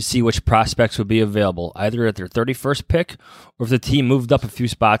to see which prospects would be available, either at their 31st pick or if the team moved up a few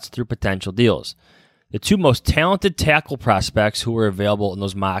spots through potential deals. The two most talented tackle prospects who were available in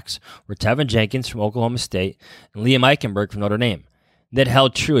those mocks were Tevin Jenkins from Oklahoma State and Liam Eichenberg from Notre Dame. That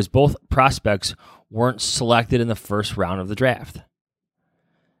held true as both prospects weren't selected in the first round of the draft.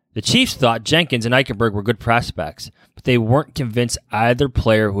 The Chiefs thought Jenkins and Eichenberg were good prospects, but they weren't convinced either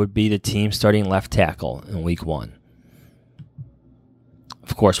player would be the team's starting left tackle in Week 1.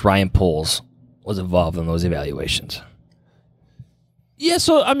 Of course, Ryan Poles was involved in those evaluations. Yeah,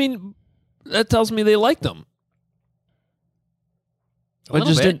 so, I mean, that tells me they liked them. A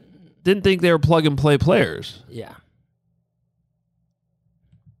little bit. didn't think they were plug-and-play players. Yeah.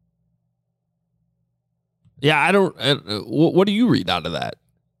 Yeah, I don't... what do you read out of that?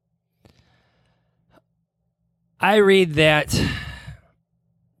 I read that...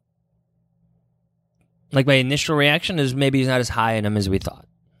 Like, my initial reaction is maybe he's not as high in him as we thought.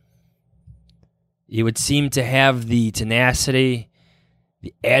 He would seem to have the tenacity,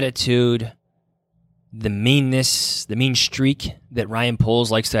 the attitude, the meanness, the mean streak that Ryan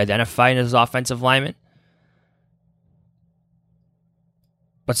Poles likes to identify in his offensive lineman.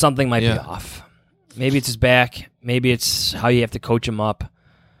 But something might be off. Maybe it's his back. Maybe it's how you have to coach him up.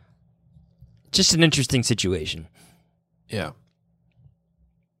 Just an interesting situation. Yeah.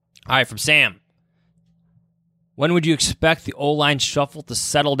 All right, from Sam. When would you expect the O-line shuffle to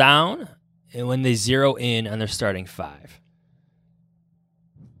settle down and when they zero in on their starting five?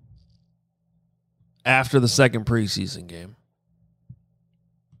 After the second preseason game.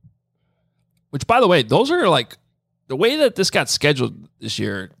 Which, by the way, those are like, the way that this got scheduled this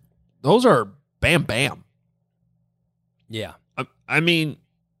year, those are bam, bam. Yeah. I mean,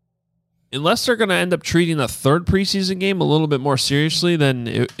 unless they're going to end up treating the third preseason game a little bit more seriously than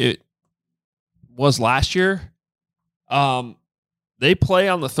it was last year. They play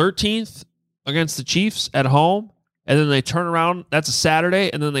on the 13th against the Chiefs at home, and then they turn around. That's a Saturday,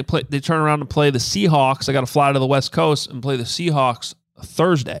 and then they turn around and play the Seahawks. They got to fly to the West Coast and play the Seahawks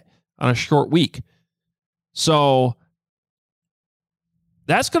Thursday on a short week. So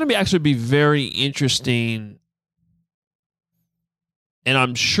that's going to actually be very interesting, and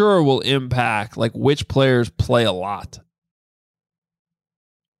I'm sure will impact like which players play a lot.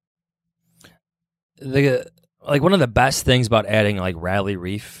 Like one of the best things about adding like Riley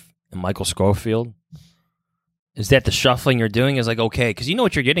Reif and Michael Schofield is that the shuffling you're doing is like, okay, because you know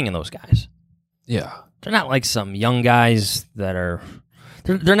what you're getting in those guys. Yeah. They're not like some young guys that are,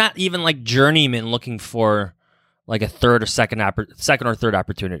 they're not even like journeymen looking for like a third or second or third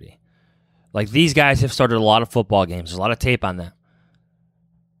opportunity. Like these guys have started a lot of football games. There's a lot of tape on them.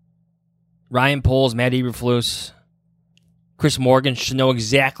 Ryan Poles, Matt Eberflus, Chris Morgan should know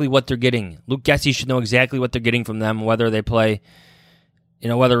exactly what they're getting. Luke Getsy should know exactly what they're getting from them, whether they play,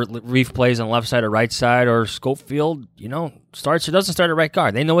 whether Reif plays on the left side or right side, or Schofield, starts or doesn't start at right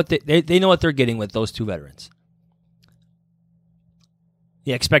guard. They know what they know what they're getting with those two veterans.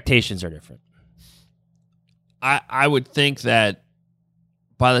 The expectations are different. I would think that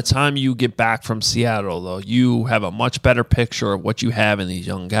by the time you get back from Seattle, though, you have a much better picture of what you have in these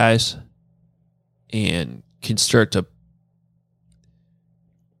young guys and can start to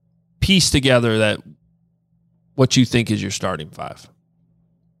piece together that what you think is your starting five.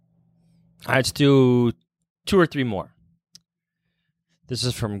 All right, let's do 2 or 3 more. This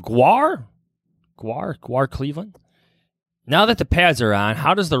is from Guar Cleveland. Now that the pads are on,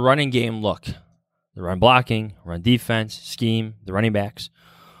 how does the running game look? The run blocking, run defense, scheme, the running backs?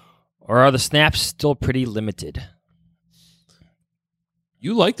 Or are the snaps still pretty limited?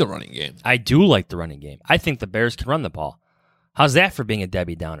 You like the running game. I do like the running game. I think the Bears can run the ball. How's that for being a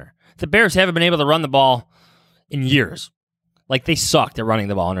Debbie Downer? The Bears haven't been able to run the ball in years. Like, they sucked at running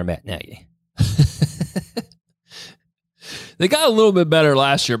the ball under Matt Nagy. They got a little bit better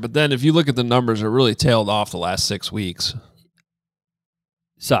last year, but then if you look at the numbers, it really tailed off the last 6 weeks.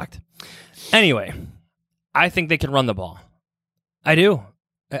 Sucked. Anyway, I think they can run the ball. I do.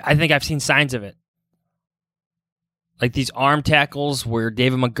 I think I've seen signs of it. Like these arm tackles where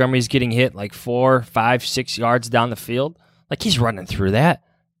David Montgomery's getting hit like 4, 5, 6 yards down the field. Like he's running through that.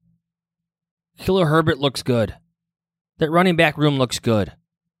 Khalil Herbert looks good. That running back room looks good.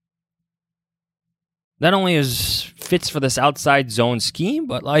 Not only is fits for this outside zone scheme,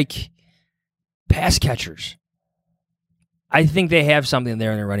 but like pass catchers. I think they have something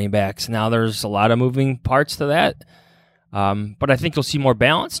there in their running backs. Now there's a lot of moving parts to that. But I think you'll see more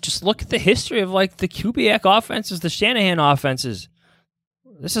balance. Just look at the history of like the Kubiak offenses, the Shanahan offenses.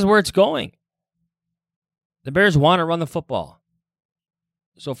 This is where it's going. The Bears want to run the football.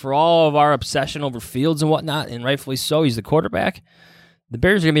 So for all of our obsession over Fields and whatnot, and rightfully so, he's the quarterback, the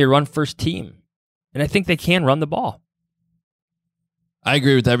Bears are going to be a run-first team. And I think they can run the ball. I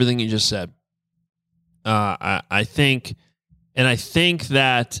agree with everything you just said. I think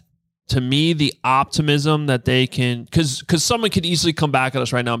that, to me, the optimism that they can, because someone could easily come back at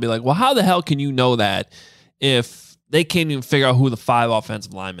us right now and be like, well, how the hell can you know that if they can't even figure out who the 5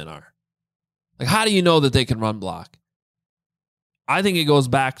 offensive linemen are? Like, how do you know that they can run block? I think it goes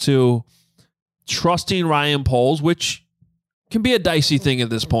back to trusting Ryan Poles, which can be a dicey thing at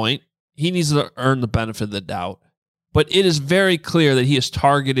this point. He needs to earn the benefit of the doubt. But it is very clear that he has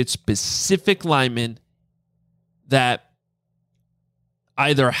targeted specific linemen that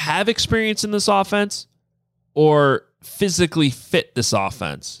either have experience in this offense or physically fit this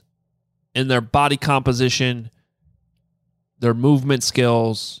offense in their body composition, their movement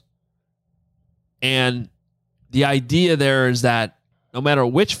skills. And the idea there is that no matter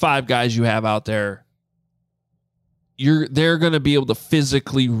which 5 guys you have out there, they're going to be able to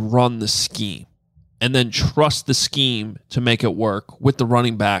physically run the scheme and then trust the scheme to make it work with the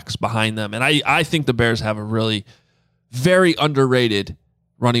running backs behind them. And I think the Bears have a really very underrated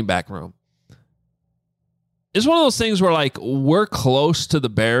running back room. It's one of those things where, like, we're close to the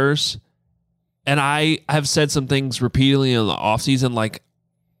Bears, and I have said some things repeatedly in the offseason, like,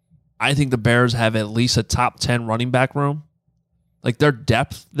 I think the Bears have at least a top 10 running back room. Like, their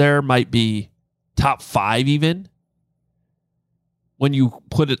depth there might be top 5 even when you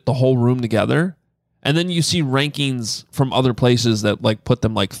put the whole room together. And then you see rankings from other places that, like, put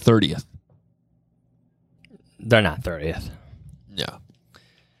them like 30th. They're not 30th. Yeah.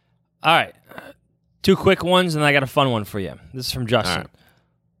 All right. 2 quick ones, and I got a fun one for you. This is from Justin.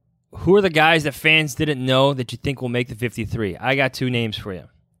 Right. Who are the guys that fans didn't know that you think will make the 53? I got 2 names for you.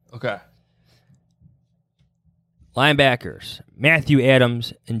 Okay. Linebackers, Matthew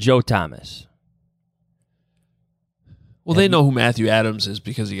Adams and Joe Thomas. Well, they know who Matthew Adams is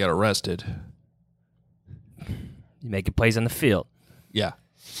because he got arrested. You making plays on the field. Yeah.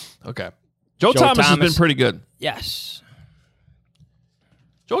 Okay. Joe Thomas has been pretty good. Yes.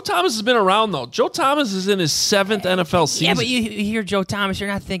 Joe Thomas has been around, though. Joe Thomas is in his 7th NFL season. Yeah, but you hear Joe Thomas, you're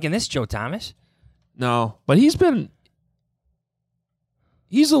not thinking this Joe Thomas. No, but he's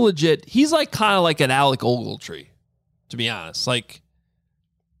like kind of like an Alec Ogletree, to be honest. Like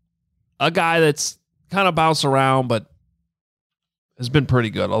a guy that's kind of bounced around, but has been pretty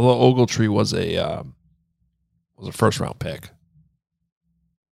good. Although Ogletree was a first-round pick.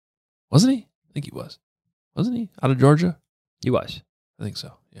 Wasn't he? I think he was. Wasn't he? Out of Georgia? He was. I think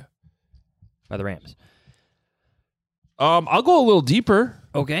so, yeah. By the Rams. I'll go a little deeper.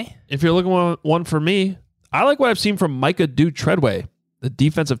 Okay. If you're looking for one for me, I like what I've seen from Micah Dude Treadway, the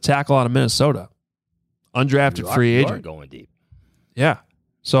defensive tackle out of Minnesota. Undrafted free agent. You are going deep. Yeah.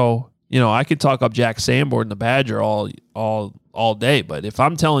 So, I could talk up Jack Sanborn and the Badger all day, but if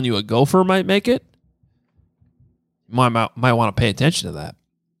I'm telling you a Gopher might make it, you might want to pay attention to that.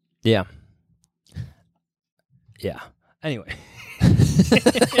 Yeah. Yeah. Anyway.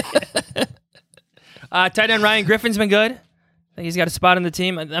 Tight end Ryan Griffin's been good. I think he's got a spot on the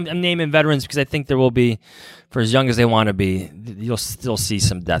team. I'm naming veterans because I think there will be, for as young as they want to be, you'll still see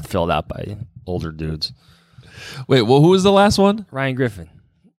some depth filled out by older dudes. Wait, well, who was the last one? Ryan Griffin.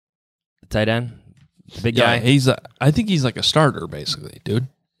 The tight end. The big guy. I think he's like a starter, basically, dude.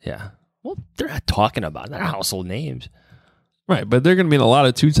 Yeah. Well, they're not talking about it. They're household names. Right, but they're going to be in a lot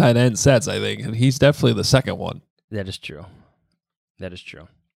of 2 tight end sets, I think, and he's definitely the second one. That is true. That is true.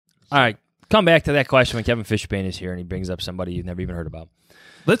 All right, come back to that question when Kevin Fishbane is here and he brings up somebody you've never even heard about.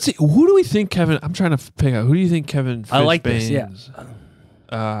 Let's see. Who do we think Kevin... I'm trying to pick out. Who do you think Kevin Fishbane... I like this,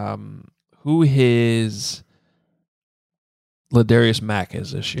 yeah. Who his Ladarius Mack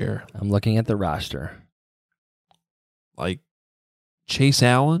is this year? I'm looking at the roster. Like Chase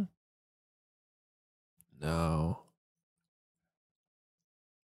Allen? No.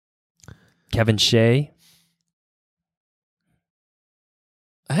 Kevin Shea?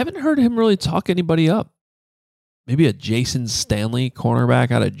 I haven't heard him really talk anybody up. Maybe a Jason Stanley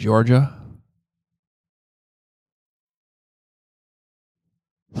cornerback out of Georgia.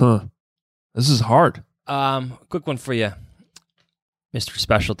 Huh. This is hard. Quick one for you, Mr.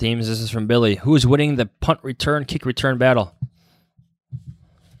 Special Teams. This is from Billy. Who is winning the punt return, kick return battle?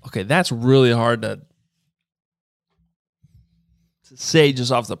 Okay, that's really hard to say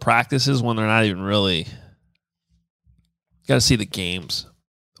just off the practices when they're not even really... Got to see the games.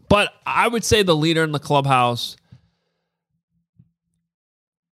 But I would say the leader in the clubhouse,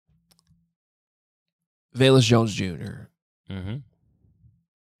 Velus Jones Jr. Mm-hmm.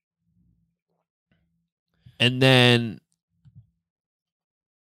 And then,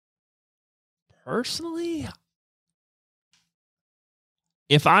 personally,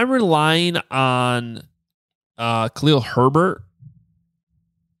 if I'm relying on Khalil Herbert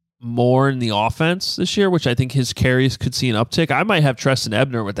more in the offense this year, which I think his carries could see an uptick, I might have Treston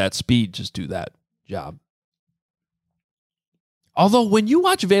Ebner with that speed just do that job. Although when you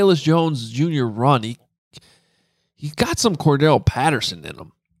watch Velus Jones Jr. run, he's got some Cordell Patterson in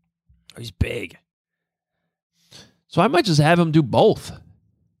him. He's big. So I might just have him do both.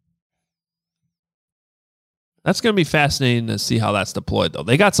 That's going to be fascinating to see how that's deployed, though.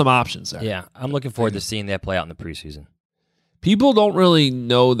 They got some options there. Yeah, I'm looking forward to seeing that play out in the preseason. People don't really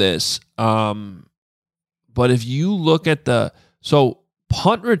know this, but if you look at so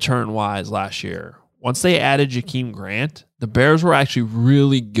punt return wise last year, once they added Jakeem Grant, the Bears were actually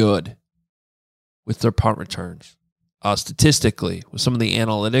really good with their punt returns. Statistically, with some of the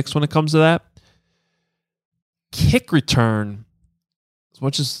analytics when it comes to that. Kick return, as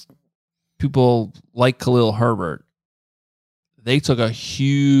much as people like Khalil Herbert, they took a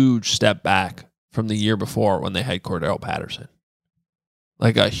huge step back from the year before when they had Cordell Patterson.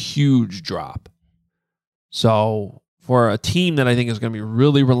 Like a huge drop. So for a team that I think is going to be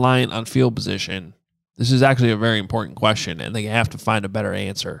really reliant on field position, this is actually a very important question, and they have to find a better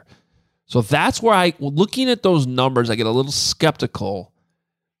answer. So that's where looking at those numbers, I get a little skeptical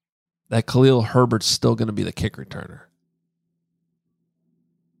that Khalil Herbert's still going to be the kick returner.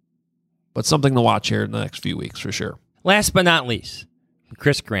 But something to watch here in the next few weeks for sure. Last but not least,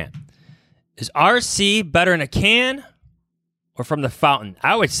 Chris Grant. Is RC better in a can or from the fountain?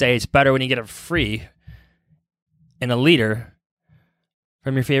 I would say it's better when you get it free in a liter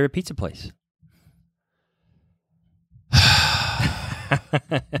from your favorite pizza place.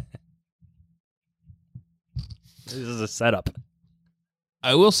 This is a setup.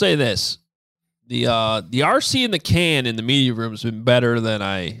 I will say this. The RC in the can in the media room has been better than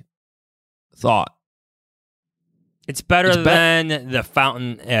I thought. It's better than the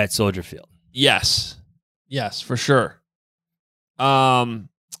fountain at Soldier Field. Yes. Yes, for sure.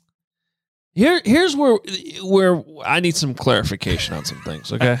 Here's where I need some clarification on some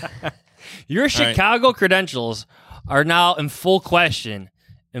things, okay? Your Chicago credentials are now in full question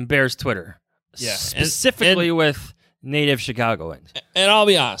in Bears Twitter. Yeah. Specifically with native Chicagoans. And I'll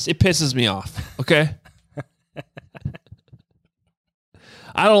be honest, it pisses me off, okay?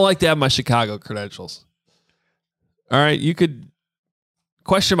 I don't like to have my Chicago credentials. All right, you could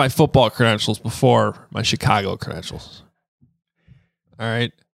question my football credentials before my Chicago credentials. All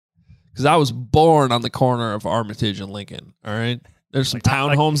right? Because I was born on the corner of Armitage and Lincoln, all right? There's some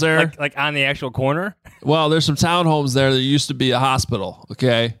townhomes there. Like on the actual corner? Well, there's some townhomes there. There used to be a hospital,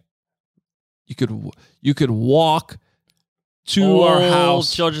 okay? You could walk to our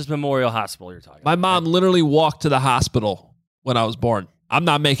house. Children's Memorial Hospital you're talking My mom literally walked to the hospital when I was born. I'm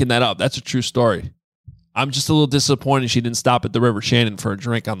not making that up. That's a true story. I'm just a little disappointed she didn't stop at the River Shannon for a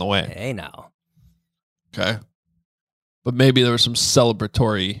drink on the way. Hey, now. Okay. But maybe there were some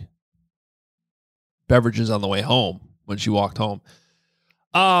celebratory beverages on the way home when she walked home.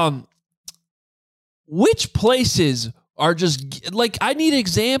 Which places are just, like, I need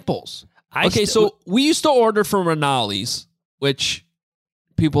examples. So we used to order from Rinaldi's, which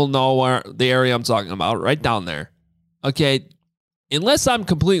people know where the area I'm talking about, right down there. Okay. Unless I'm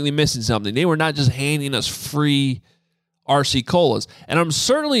completely missing something, they were not just handing us free RC Colas. And I'm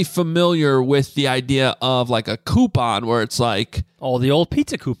certainly familiar with the idea of like a coupon where it's like... Oh, the old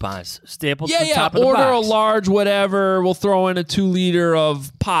pizza coupons stapled to the top of the order box. a large whatever. We'll throw in a 2 liter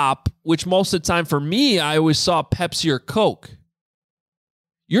of pop, which most of the time for me, I always saw Pepsi or Coke.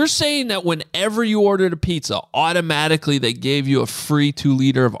 You're saying that whenever you ordered a pizza, automatically they gave you a free 2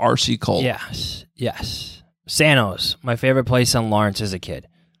 liter of RC Cola? Yes. Sano's, my favorite place on Lawrence as a kid.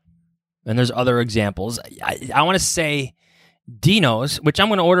 And there's other examples. I want to say Dino's, which I'm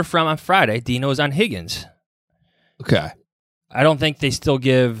going to order from on Friday. Dino's on Higgins. Okay. I don't think they still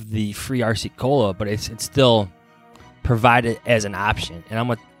give the free RC Cola, but it's still provided as an option. And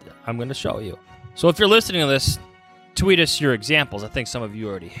I'm going to show you. So if you're listening to this, tweet us your examples. I think some of you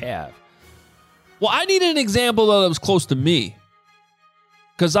already have. Well, I need an example though that was close to me.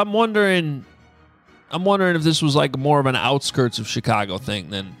 Because I'm wondering if this was like more of an outskirts of Chicago thing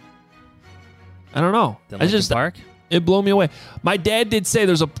than, I don't know. Park? It blew me away. My dad did say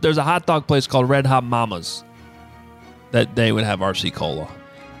there's a hot dog place called Red Hot Mama's that they would have RC Cola.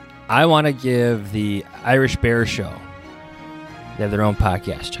 I want to give the Irish Bear Show, they have their own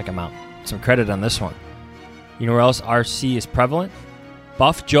podcast. Check them out. Some credit on this one. You know where else RC is prevalent?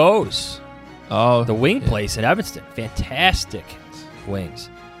 Buff Joe's. Oh, the wing place at Evanston. Fantastic wings.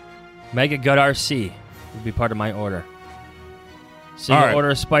 Mega Gut RC would be part of my order. Single order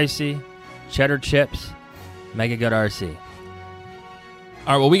of spicy, cheddar chips, Mega Gut RC.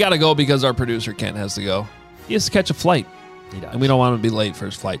 All right, well, we got to go because our producer, Ken, has to go. He has to catch a flight. He does. And we don't want him to be late for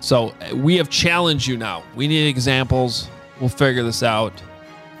his flight. So we have challenged you now. We need examples. We'll figure this out.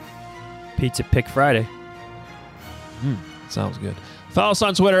 Pizza Pick Friday. Sounds good. Follow us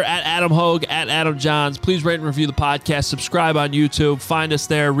on Twitter at Adam Hogue, at Adam Johns. Please rate and review the podcast. Subscribe on YouTube. Find us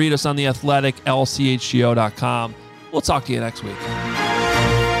there. Read us on The Athletic, lchgo.com. We'll talk to you next week.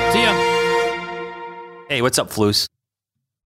 See ya. Hey, what's up, Floos?